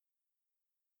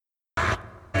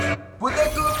Put the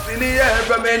cups in the air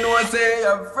from me know say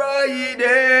a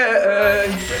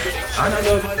Friday. And I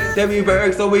know that we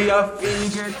work so we have to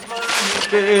get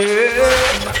money.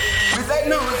 We say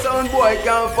no son boy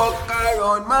can't fuck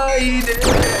around my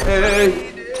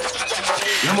day.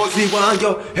 You must be one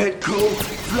your head crew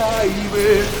fly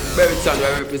away. Very sound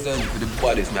I represent for the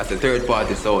bodies. Me as a third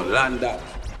party sound land that.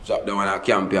 Drop down on a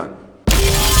champion.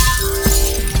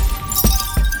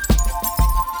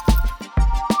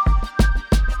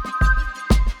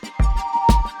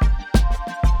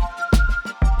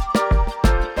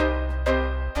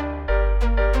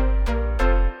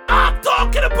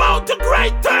 Talking about the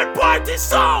great third party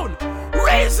sound.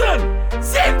 Reason,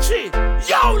 Zinchi,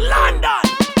 yo London,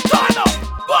 turn up,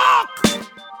 back.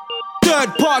 Third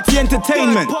party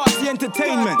entertainment. Party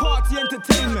entertainment. Party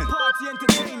entertainment. Party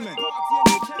entertainment. Party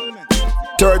entertainment.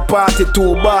 Third party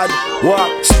too bad.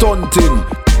 What stunting?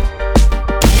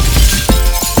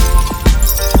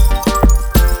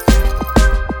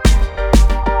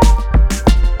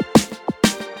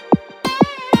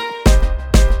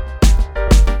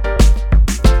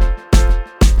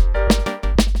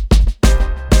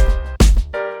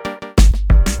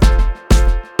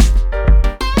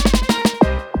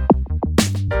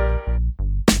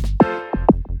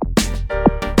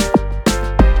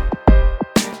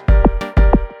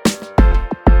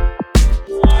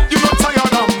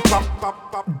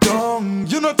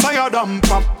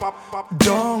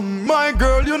 Down, my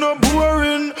girl, you know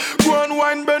boring. Go and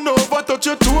wine, bend over, touch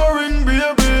your touring,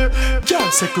 baby.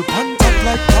 Can't circle pan top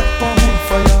like Papa on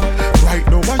fire. Right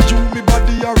now, I you, me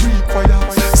body a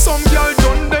require. Some girl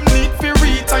done them need fi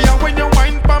retire. When you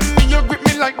wine pan me, you grip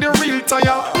me like the real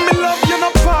tire. Me love you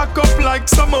no park up like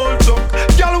some old truck.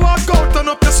 Girl walk out and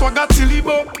up your swagger till he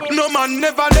buck. No man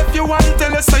never left you one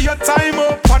tell you say your time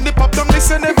up. On the pop down,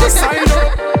 listen never sign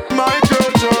up. My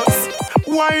girl just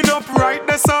wind up right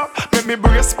there, sir. Make me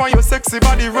brace for your sexy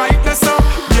body right there, sir.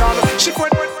 Girl, she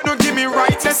quite no give me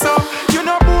right there, sir. You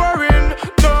not boring,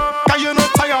 no. Cause you not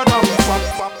tired of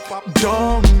pop,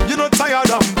 dumb. You not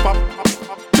tired of pop,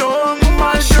 dumb.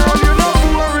 My girl, you not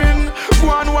boring.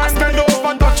 Go and wine, bend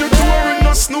over, touch you touring,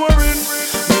 no snoring.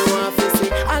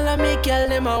 All I make y'all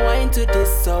them a wine to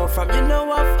this. So from you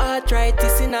know of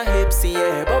arthritis in a hips,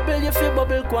 yeah. Bubble you feel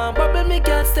bubble, go and bubble. Me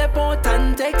girl step out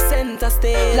and take center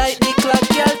stage. Like the clock,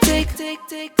 girl tick, tick,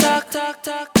 tick, tock, tock,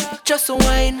 tock, tock. Just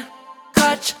wine,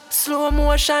 catch, slow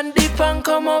motion, dip and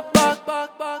come up back,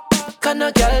 back, back, back. Cause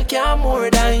no girl care more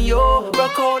than you.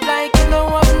 Rock out like you know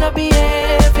have no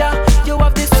behavior. You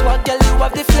have the swag, girl, you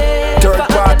have the flavor. Third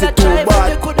party too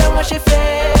bad. You couldn't wash your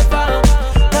favor.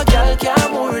 No girl care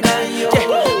more than you.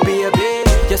 Baby,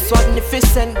 you're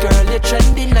magnificent, girl. You're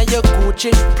trending now. You're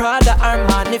Gucci, Prada,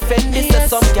 Armani, Fendi.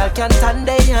 So some girl can't stand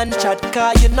there and chat.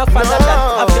 Cause you no fan of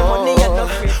that. Have the money and no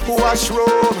free.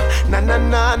 Washroom, na na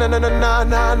na na na na na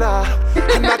na na.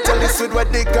 And I tell you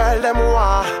what the girl them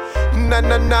want. Na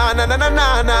na na na na na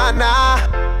na na na.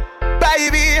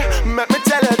 Baby, let me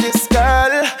tell you this, girl.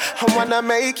 I wanna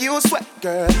make you sweat,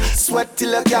 girl. Sweat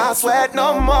till you can't sweat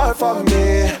no more for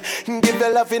me. Give the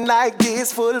loving like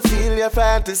this, fulfill your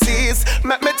fantasies.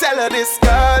 Let me tell you this,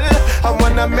 girl. I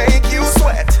wanna make you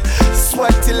sweat.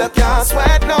 Sweat till you can't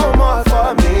sweat no more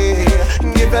for me.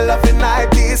 Give the loving like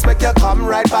this, make you come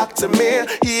right back to me.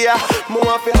 Yeah, more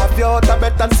want to have you out of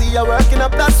bed and see you working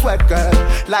up that sweat, girl.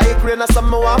 Like rain or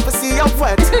summer, want to see you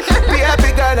wet.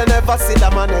 Baby girl, I never see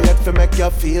that man yet to make you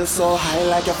feel so high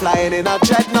like you're flying in a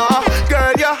jet now.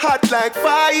 Girl, you're hot like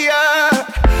fire,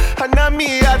 and I'm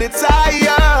me at the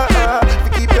tire. To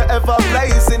keep you ever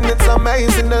blazing, it's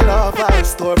amazing the love I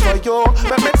store for you.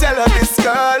 Let me tell you this,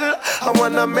 girl, I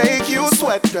wanna make you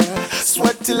sweat, girl.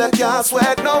 Sweat till you can't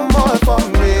sweat no more for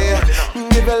me.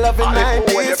 Give you loving like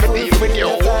this, fulfill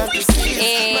your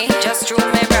fantasies. Just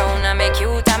through me brown, I'm a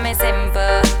cute, I'm a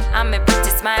simple. I'm a pretty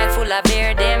smile full of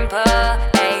beard dimple.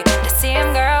 Hey, the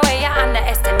same girl where you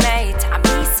underestimate. I'm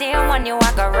the same one you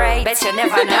walk right. Bet you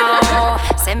never know.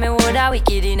 Say me woulda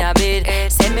wicked in a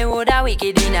bed. Say me woulda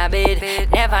wicked in a bed.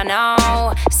 Never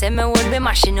know. Say me would be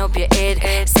mashing up your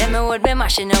head. Say me would be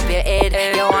mashing up your head.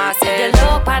 You want to see the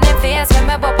look on the face when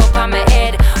me bop up on my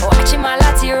head. Watch him all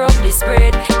tear up the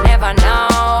spread. Never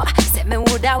know. Say me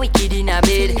woulda wicked in a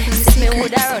bed. Say me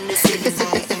woulda run the city.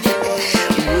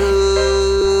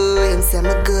 Ooh, him say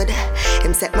me good.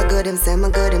 Him say me good. Him say me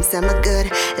good. Him say me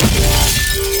good.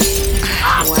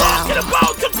 I'm talking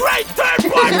about the great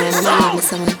third party sound.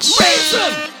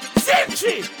 Reason,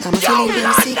 Zinchi, yo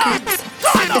London,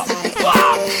 turn up,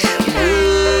 back.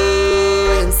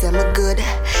 Ooh, him say me good.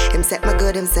 Him say me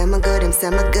good. Him say me good. Him say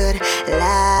me good.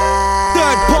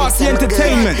 Third party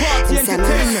entertainment. Him say me.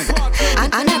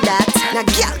 I know that. Now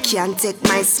girl can't take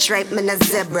my stripe, man a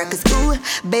zebra. Cause ooh,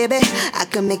 baby, I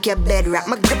can make your bed rock.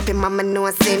 My grip in mama know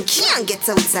saying can't get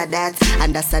out of that.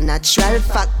 And that's a natural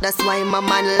fact, that's why my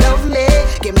man love me.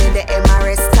 Give me the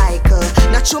MRS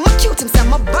cycle. Not true, my cute, him say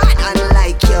my bad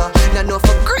unlike you. Now know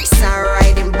for grease and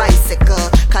riding bicycle.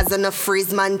 Cause on the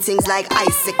freeze man things like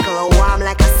icicle. Warm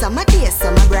like a summer day,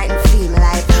 summer bright and feel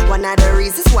like. One of the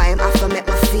reasons why I'm have to make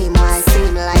my feel my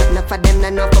seem like. Enough for them,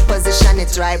 not know for position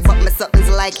it's right. But my something's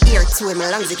like ear to him,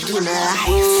 lungs it give me life.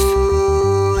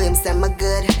 Ooh, him say my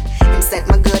good. Him set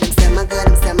my good, him set my good,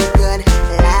 him set my good.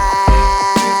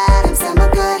 Lad, him set my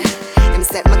good. Him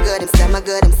set my good, him set my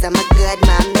good, him set my good.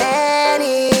 My man,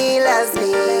 he loves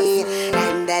me.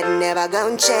 And that never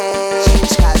gonna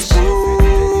change. Cause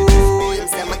ooh, him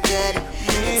set my good.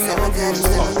 Him set my good, him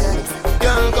set my good.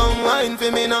 Girl, come wine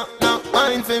for me now,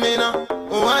 wine for me now.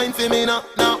 Wine for me now,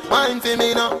 wine for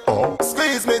me now.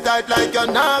 Squeeze me tight like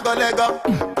you're not gonna let go.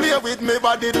 Play with me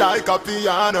body like a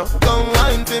piano. Come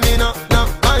wine for me now,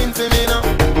 wine for me now.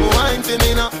 Wine for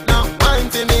me now, wine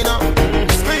for me now.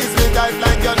 Squeeze me tight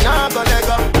like you're not gonna let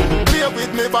go. Play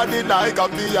with me body like a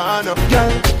piano.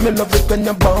 Girl, me love it when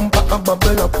you bump a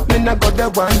bubble up. Me not go there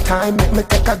one time, make me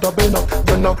take a double up.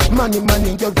 You know, money,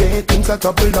 you get things a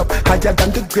double up. Higher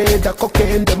than the grade of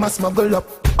cocaine, them a smuggle up.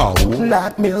 Oh,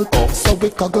 like milk, so we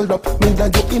cuddle up. Me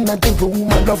and you in the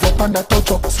room, I love up and I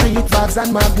touch up. Street vibes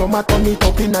and magnum, I turn it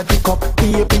up in the cup.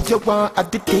 Baby, you want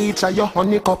at the teacher, your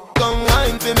honey cup. Come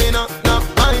wine for me now,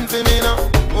 wine for me now.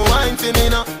 Wine for me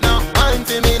now, wine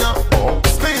for me now.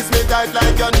 Squeeze me tight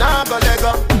like you're not gonna let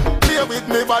go. Play with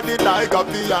me body like a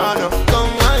piano.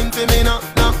 Come wine for me now,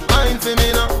 wine for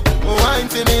me now. Wine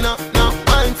for me now,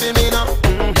 wine for me now.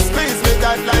 Squeeze me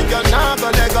tight like you're not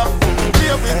gonna let go.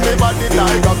 Play with me body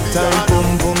like a piano.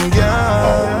 Boom boom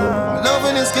girl,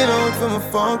 loving the skin out for me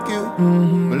fuck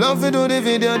you. Love to do the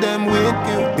video them with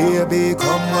you. Baby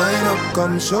come wine up,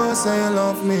 come show say you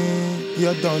love me.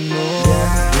 You don't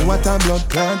know what a blood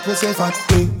clot we say fat.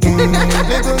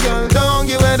 Little girl don't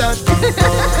give away that.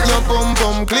 Your pum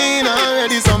pum clean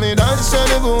already, so me dance show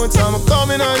the boots. I'm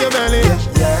coming on your belly.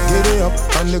 Get it up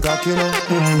and look at you know.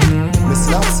 Me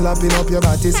slapping up your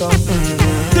body so.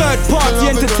 Third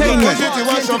party entertainment. You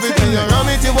want shove it in your ram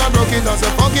it, you want broke it down, so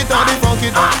fuck it on the funk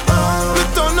it up. We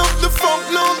turn up the funk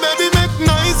now, baby, make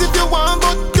nice if you want,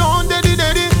 but don't daddy.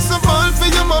 So fall for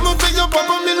your mama, for your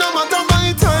papa, me no matter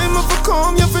by time if you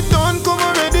come, if you don't come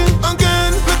already.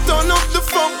 Again, we turn up the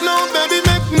funk now, baby,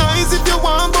 make nice if you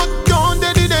want, but don't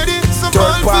daddy. So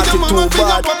fall for your mama, for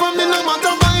your papa, me no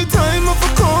matter by time if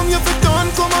you come, if you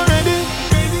don't come already.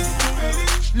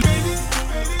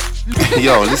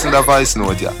 Yo, listen to that voice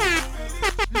note, yeah.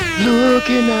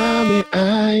 Looking at me,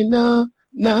 I know,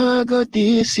 now go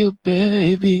diss you,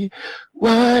 baby.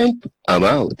 Wine, I'm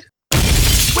out.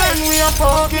 When we are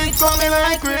fucking, it coming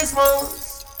like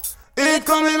Christmas. It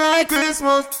coming like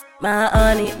Christmas. My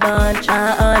honey bunch,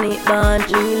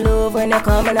 you love when you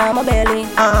coming on my belly.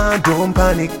 Don't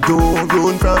panic, don't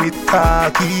run from it.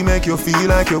 Cocky make you feel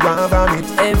like you want vomit.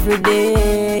 Every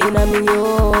day, in a me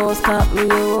house, cock me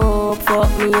up,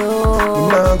 fuck me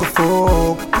up. Now go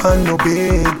fuck, on no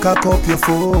bed, cock up your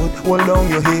foot, hold down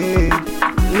your head.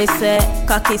 Me say,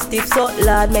 cocky stiff so,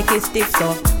 lad make it stiff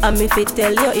so. And me fit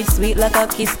tell you it's sweet like a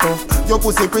kiss go. Your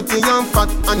pussy pretty and fat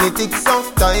and it thick so.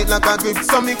 Tight like a grip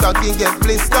so me cocky get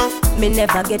blister. Me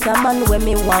never get a man when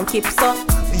me want keep so.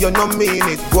 You no mean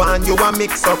it, go on you a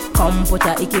mix up. Come put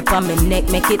a icky on me neck,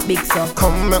 make it big so.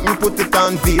 Come make me put it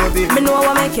on baby. Me know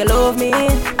what make you love me.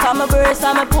 Come my breast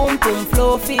and my pum pum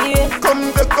fluffy.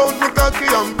 Come take out me cocky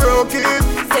and broke it.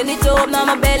 Send it up now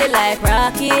my belly like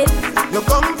rocket. You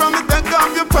come from me take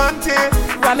off your panty.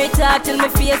 Ram it out till my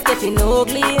face getting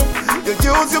ugly. You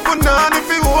use your banana if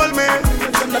you hold me.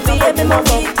 My baby my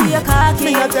feet to your cocky.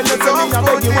 Me a tell you so me a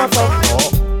beg you a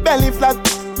fuck. Belly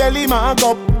flat, belly mark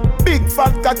up. Big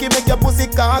fat cocky make your pussy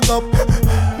cock up.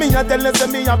 Me a tell you say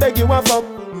me a beg you a fuck.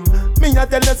 Me a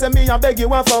tell you say me a beg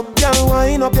you a fuck. Girl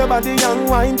wind up your body and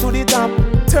wind to the top.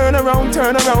 Turn around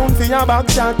for your back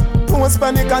shot. Post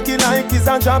panic cocky like it's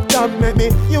a drop top. Make me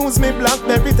use me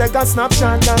blackberry take a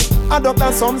snapshot. I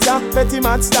doctor some petty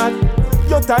mad start.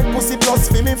 Your tight pussy plus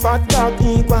fi me fat dog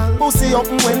equal. Pussy up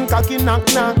when cocky knock.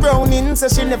 Browning say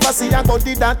she never see a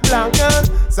body that black.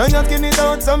 So you skin it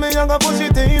out so me a go push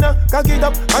it in. Cock it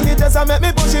up and it just a make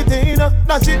me push it in.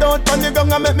 Dash it out on the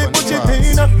ground and make me push it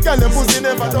in. Girl your pussy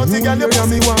never dirty, girl your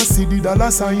pussy. Me want see the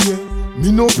dollar sign yeah.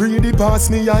 Me no pretty pass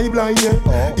me eye blind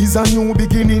yeah. It's a new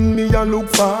beginning me a look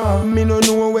for. Me no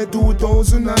know where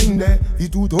 2009 there. The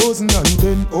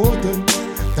 2010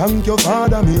 10. Thank your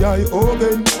father me eye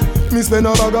open. Me spend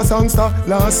a bag of songster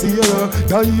last year.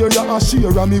 That year ya a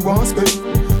share and me want spend.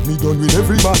 Me done with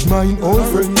every bad mind, old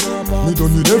friend. Me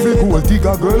done with every gold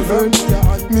digger girlfriend.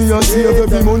 Me a save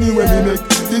every money when me make.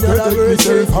 The protect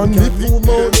myself and me pick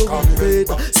me.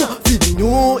 So for the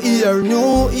new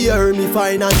year, me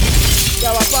find out.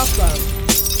 Yeah, what's up,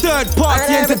 Third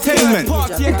party entertainment.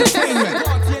 Party entertainment.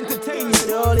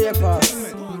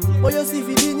 But you see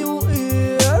for the new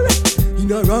year,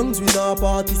 in a ranks we not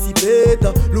participate.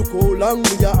 Look how long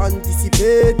we are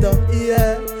anticipate.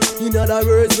 Yeah. In other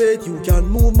words, wait, you can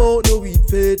move out no with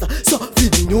faith. So for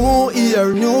the new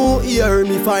year,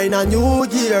 me find a new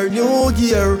gear.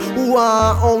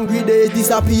 One hungry days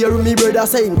disappear. Me brother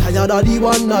saying tired of the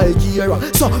one night gear.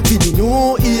 So for the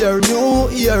new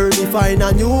year, me find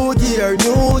a new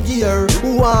gear.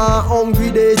 One hungry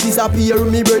days disappear.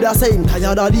 Me brother saying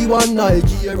tired of the one night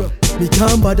gear. Me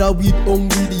can't bother with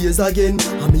hungry days again.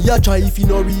 And me a try if you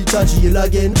no reach a jail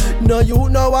again. No you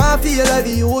know I feel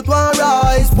every youth want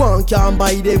rise. One can't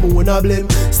buy them own a blame.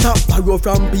 Stop borrow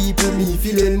from people me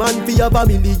feeling. Man fi have €1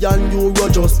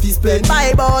 million just fi spend.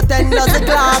 Buy about 10 dozen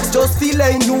clocks just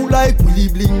feeling you like Willie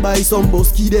Bling by some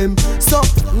busky them. So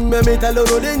me tell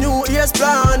you the new year's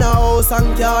plan. A house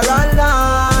and car and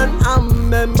land. And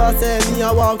remember say me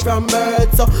a walk from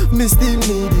birth. So me still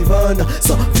need the van.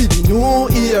 So for the new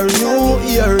year,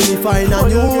 me find a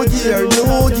new gear.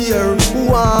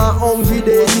 One hungry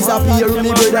day disappear.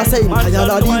 Me brother saying tired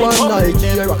of the one night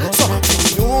gear. So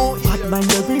new year. Man,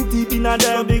 you bring deep in a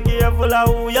them. Be careful of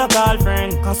who you call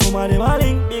friend. Cause some of them are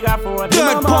link bigger for them.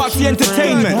 Third party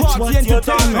entertainment. Party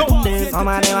entertainment. Some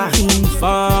of them are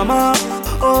informer.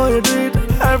 Oh, you do it.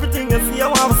 Everything you see, I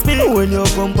want to speak. When you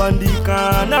come on the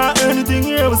corner, anything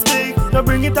you ever speak. Now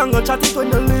bring it and go chat it when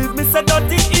you leave. Me say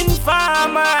dirty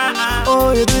informer.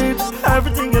 Oh, you do it.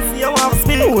 Everything you see, I want to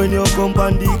speak. When you come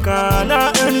on the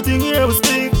corner, anything you ever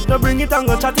speak. Now bring it and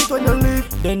go chat it when you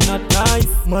leave. Then not nice.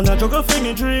 Man, I juggle for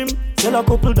me dream. Sell a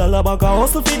couple dollar bag, I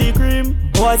hustle for the cream.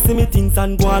 Boy, see me things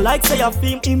and go on like say a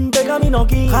film. Him beg me no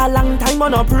king. A long time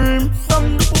on a prim.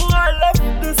 From the boy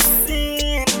left the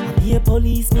scene. Be a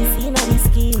police, me seen on the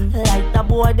scheme. Like the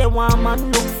boy, they want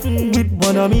man look free. With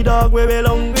one of me dog, we well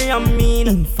hungry and mean.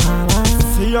 Informer.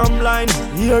 See I'm blind,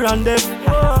 hear and deaf.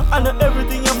 I know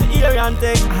everything you hear and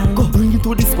take. I'll go bring you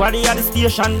to the squad at the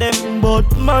station them.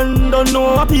 But man don't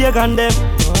know a pagan them.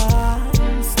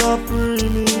 Stop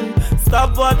really.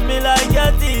 Stop watch me like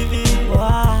your TV.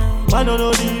 Why? Man don't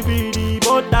know DVD,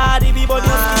 but that DVD, but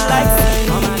you still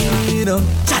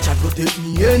like Cha-cha protect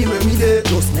me anywhere me dey.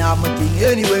 Just me have my thing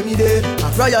anywhere me dey.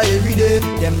 I fry every day.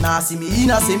 Them nah see me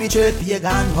in a cemetery.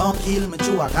 Pagan gon' kill me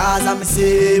through a cause I me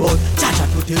say. But cha-cha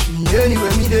protect me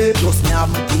anywhere me dey. Just me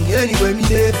have my thing anywhere me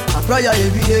dey. I fry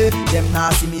every day. Them nah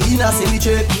see me in a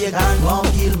cemetery. Pagan gon'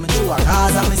 kill me through a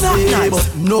cause I me say.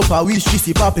 But no for wish to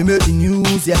see Papi make the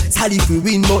news, yeah. Sad if we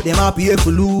win, but them happy if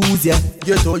we lose, yeah.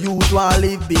 Get to youth wanna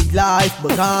live big life,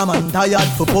 but I'm tired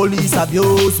for police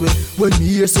abuse. When me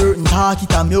hear certain talk,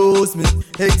 it amuse me.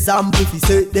 Example, if you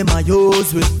say them a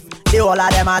use with. They all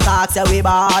of them attacks say we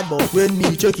bad, but when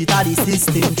me check it out the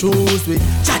system choose with.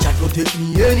 Cha-cha protect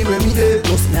me anywhere me dey.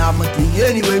 Just me have my thing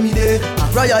anywhere me dey. I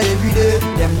fry every day.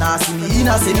 Them nah see me in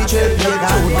a cemetery. Make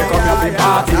up your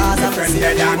party, your friend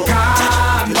dead and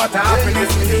calm. But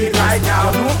happiness we need right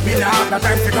now. Me nah have no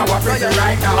time to go a prison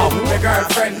right now. My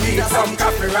girlfriend needs some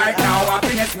coffee right now.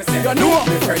 Happiness me say, you know,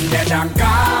 my friend dead and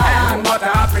calm. But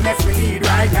happiness we need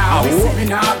right now. Me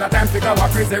nah have no time to go a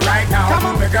prison right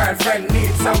now. My girlfriend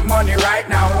needs some money right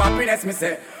now. Happiness me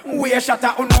say, we a shut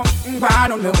up on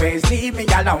the ways, leave me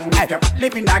alone. If you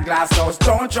live in a glass house,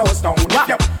 don't show stone. If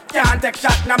you can't take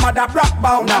shot, no mother rock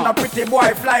bound. And a pretty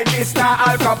boy fly this, now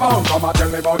Al Capone. Come and tell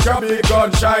me about your big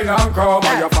gun, shine and come.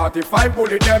 And your 45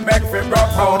 bullet, them make me broke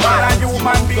pound. And a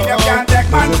human being, you can't take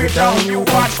man fish down. You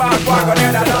want bad boy, go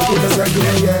there alone.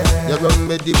 You run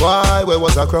with the boy, where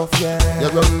was a cruff? You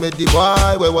run with the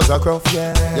boy, where was a cruff?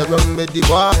 You run with the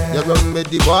boy, you run with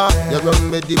the boy, you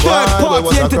run with the boy, where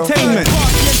was a cruff?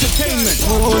 Entertainment.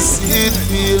 What's it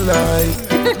feel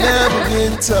like? Never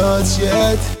been touched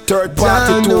yet. Third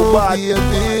party too bad.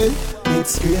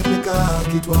 It's great because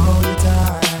it won't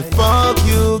retire. The fuck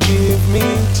you give me,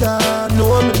 child.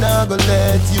 No, I'm not gonna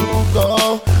let you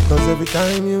go. Cause every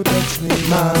time you touch me,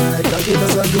 my cocky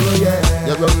doesn't go, yeah.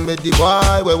 You run with the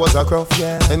boy, where was a cruff,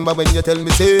 yeah. And but when you tell me,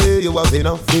 say you have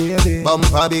enough, baby.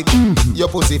 Bumper big, your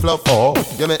pussy fluff, oh.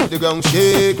 You make the ground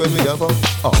shake when we have up,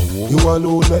 oh. You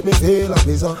alone make me feel like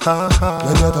this, ha ha.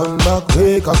 When you turn back,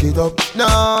 wake up it up.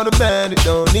 Now the band, it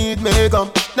don't need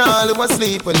makeup. Now you must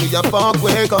sleep when we have fuck,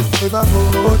 wake up. If I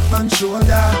put on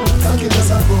shoulder, cocky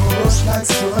does a push like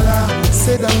stroller.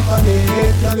 Sit down on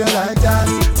it, love you like that.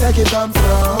 Take it from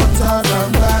front and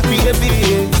from back.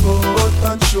 Baby, put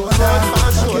on shoulder,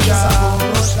 cocky does a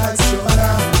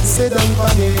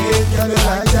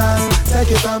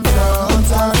Take it from front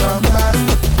or from back.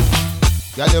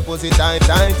 Girl, your pussy tight,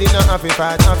 tight, in a happy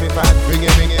fat. Bring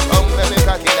it, come, let me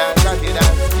cocky that.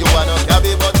 You want no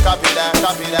cabby, but copy that.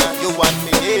 You want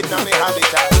me eat, now me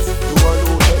habitat. You want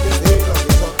to let me take up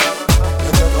this up.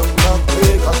 And you don't knock,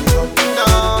 break up this up. No,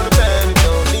 the baby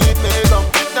don't need makeup.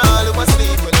 No, you must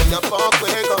sleep when you fuck,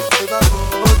 wake up. Give a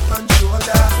foot and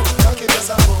shoulder. Cocky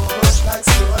just a push like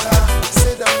soda.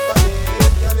 Sit down for me,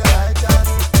 girl, you like that.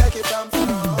 Take it from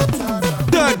front.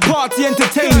 Third party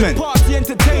entertainment.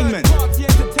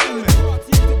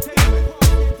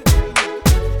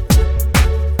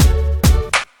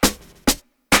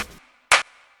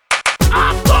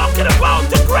 I'm talking about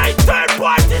the great third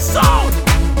party sound.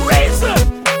 Reason,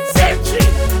 Zenchi,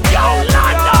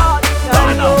 Yolanda,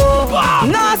 Donna, Bob.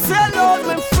 Now sell out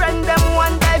my friend them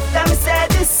one day if them say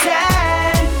the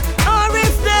same. Or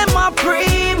if them a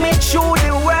premature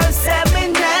the world say me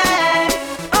name.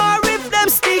 Or if them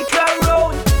stick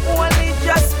around only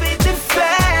just be the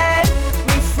fed.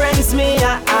 Me friends me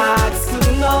a ask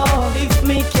to know if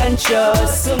me can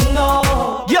trust to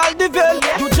know. Y'all devil,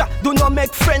 you do not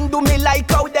make friend do me like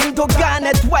how them do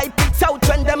garnet. Wipe it out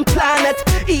when them planet.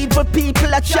 Evil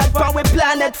people a chat from we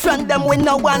planet. From them we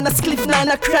no wanna spliff none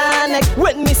a chronic.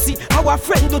 When me see our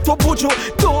friend do to buju,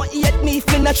 don't hate me if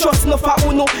me not trust no for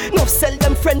uno. No sell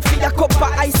them friend for a cup of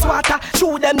ice water.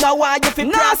 Show them now why you fi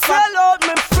prosper. Now sell out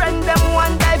me friend them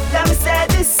one day if them say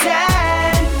the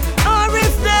same. Or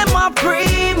if them a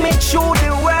premature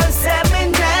the world say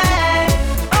me name.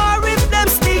 Or if them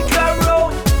stick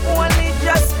around only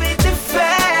just be the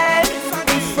fed.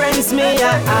 Me friends me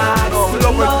a ask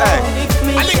if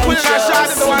me I think when can I shot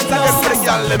trust the ones that get for the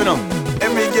girl, let me know.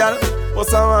 Every girl,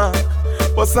 what's a wine?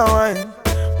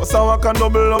 What's a walk and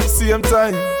double up same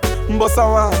time? Boss a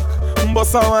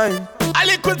wine. I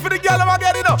liquid for the girl, I'ma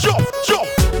get it up. Sure.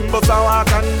 Boss a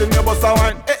walk and then you boss a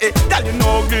wine. Girl, you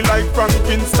know ugly like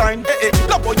Frankenstein.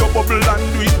 Love how you bubble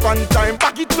and do it one time.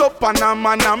 Back it up and a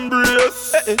man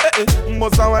embrace.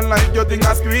 Boss a wine like you think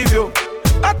I squeeze you.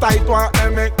 A tight one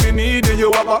and make me need you.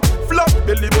 You have a flop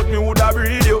belly but me woulda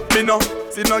breed you. Me no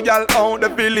see no girl out the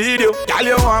lead you. Girl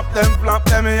you want them flop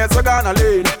them yes you gonna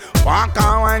lead. Walk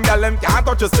on one girl them can't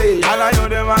touch you say. Girl you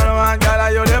the man,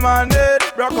 girl you the man dead.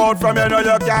 Broke out from you know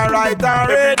you can't write and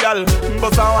read. Girl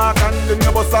bust a walk and then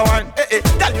you bust a wine.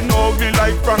 Girl you know ugly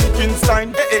like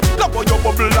Frankenstein. Love how you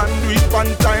bubble and do it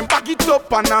one time. Back it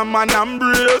up and a man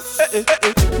embrace.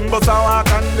 Bust a walk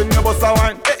and then you bust a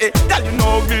wine. Girl you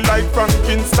know ugly like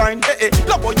Frankenstein.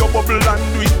 Love how you bubble and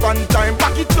do it one time.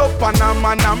 Back it up and a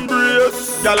man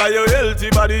embrace. Girl you healthy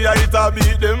body, I hit a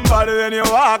beat them body when you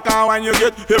walk and when you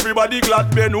get everybody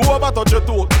glad bend over touch your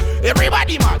toe.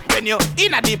 Everybody mad when you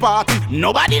in a the party.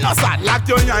 Nobody no sad. Lock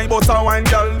your eye but a wine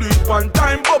girl do it one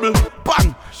time. Bubble,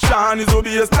 pan, Sean is a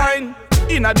baseline.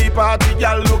 In a the party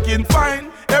girl looking fine.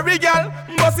 Every girl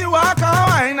bossy walk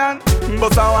and wine and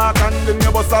boss a walk and then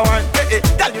you boss a wine.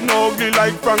 Girl you know ugly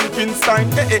like Frankenstein.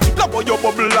 Love how you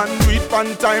bubble and do it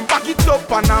one time. Back it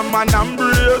up and a man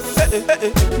embrace.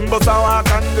 Boss a walk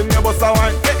and then you boss a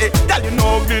wine. Girl you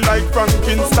know ugly like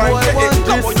Frankenstein.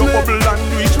 Love how you bubble and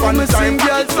do it one time.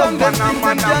 Back it up and a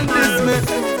man embrace.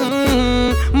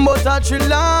 But a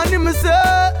Trillani me say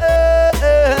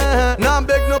now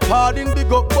beg no pardon.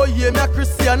 Big up boy, yeah, me a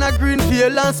Christian, a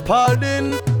Greenfield and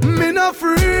Spalding. Me not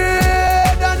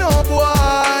afraid of no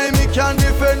boy. Me can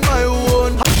defend my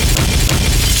own.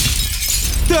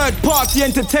 Third party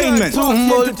entertainment. Too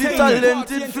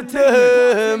multi-talented for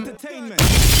them.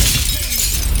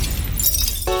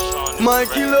 My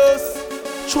killers,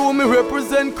 true me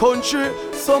represent country.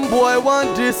 Some boy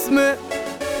want diss me.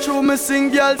 True me sing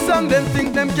girl song, them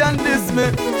think them can diss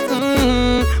me.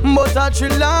 But a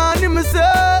Trillani me say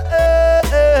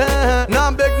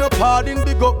now beg no pardon.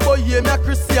 Big up boy, yeah, me a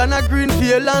Christian, a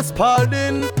Greenfield and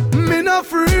Spalding. Me not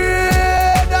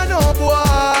afraid of no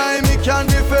boy. Me can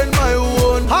defend my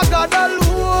own. I got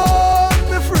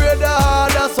alone. Me afraid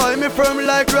of that's why me firm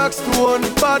like Rockstone.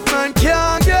 Batman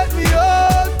can't get me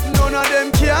out. None of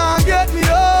them can't get me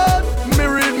out. Me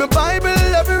read my Bible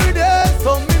every day,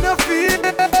 so me no fear.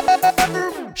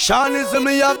 Sean is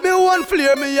me have me one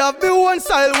flair, me have me one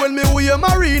style. When me wear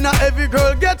marina, every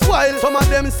girl gets wild. Some of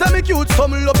them say me cute,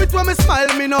 some love it when me smile.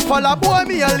 Me no follow boy,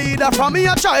 me a leader from me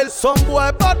a child. Some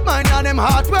boy bad mind and them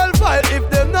heart well file. If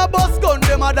them no bust gun,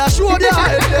 them a dash show the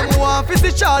aisle. Them want to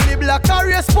see Charlie Black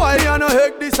career spoil. Me no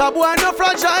heck this a boy no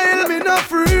fragile. Me no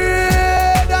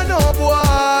afraid of no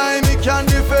boy. Me can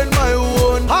defend my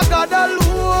own. I got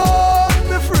alone.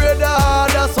 Me afraid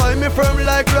of that's why me firm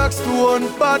like Rockstone.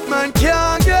 Batman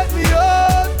can't get me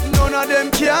out. None of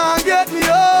them can't get me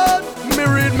out. Me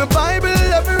read my Bible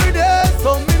every day,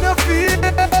 so me no fear.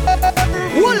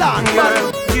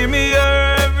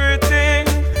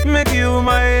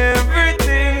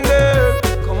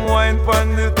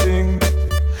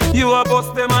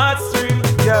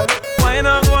 girl. Why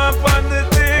not go up on the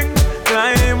thing?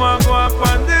 Climb and go up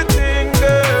on the thing,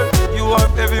 girl. You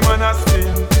want every man a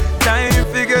spin. Time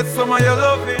to get some of your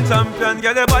loving, champion.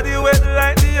 Get your body wet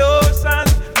like the ocean.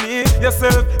 Me,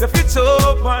 yourself, you fit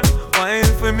open.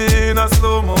 Wine for me in a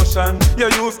slow motion. You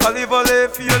use olive oil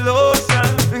for your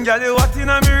lotion. Girl, you hot in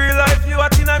a me real life, you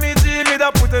hot in a me dream. Me da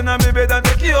put in a me bed and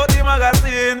take you out the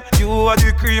magazine. You are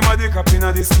the cream of the cap in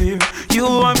the scheme. You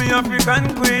are me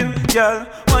African queen, girl.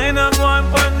 Why not go on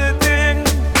the thing?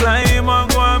 Climb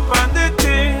and go on the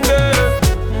thing,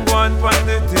 girl. Go on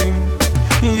the thing.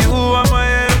 You are my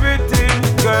everything,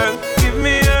 girl. Give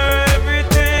me your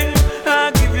everything.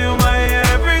 I'll give you my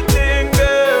everything,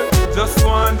 girl. Just go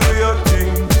and do your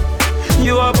thing.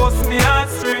 You are boss me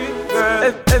heartstring,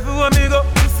 girl. Everywhere me go,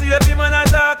 you see every man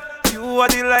attack. You are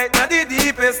the light, not the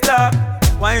deepest dark.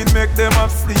 Wine make them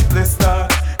have sleepless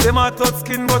start. Them a touch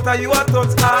skin, but you a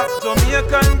touch heart.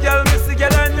 Jamaican girl, me see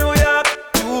girl in New York.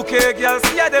 UK girl,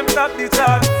 see how them top the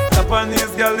chart.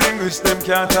 Japanese girl, English them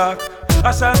can't talk.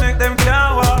 I shall make them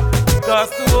can't walk. Cause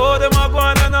to all them a go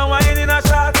on and a wine in a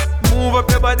shot. Move up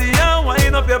your body and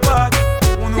wine up your back.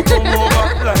 When you come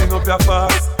over, line up your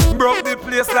fast. Broke the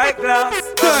place like glass.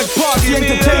 Third party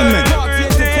entertainment.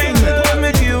 Let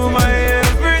me give you my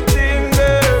everything,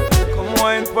 girl. Come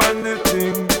wine for the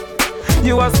thing.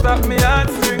 You a stop me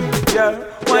heartstring, yeah.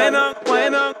 Wine up,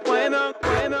 wine up, wine up,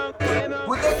 wine up, wine up.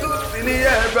 With the tooth in the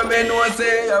air, from me know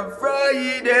say I'm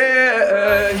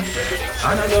Friday.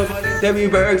 And I know that we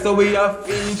work, so we have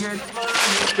to get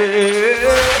money.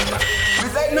 We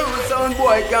say no sound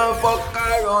boy can't fuck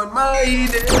around my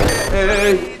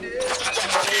day.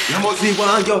 You must be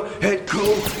one your head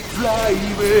cool, fly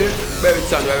away. Very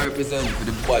sound I represent for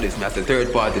the bodies, me as a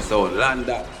third party sound. Land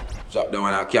that, drop down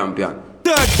on a champion.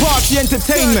 Third party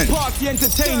entertainment. Party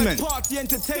entertainment. Party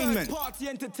entertainment. Party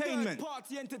entertainment.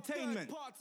 Party entertainment.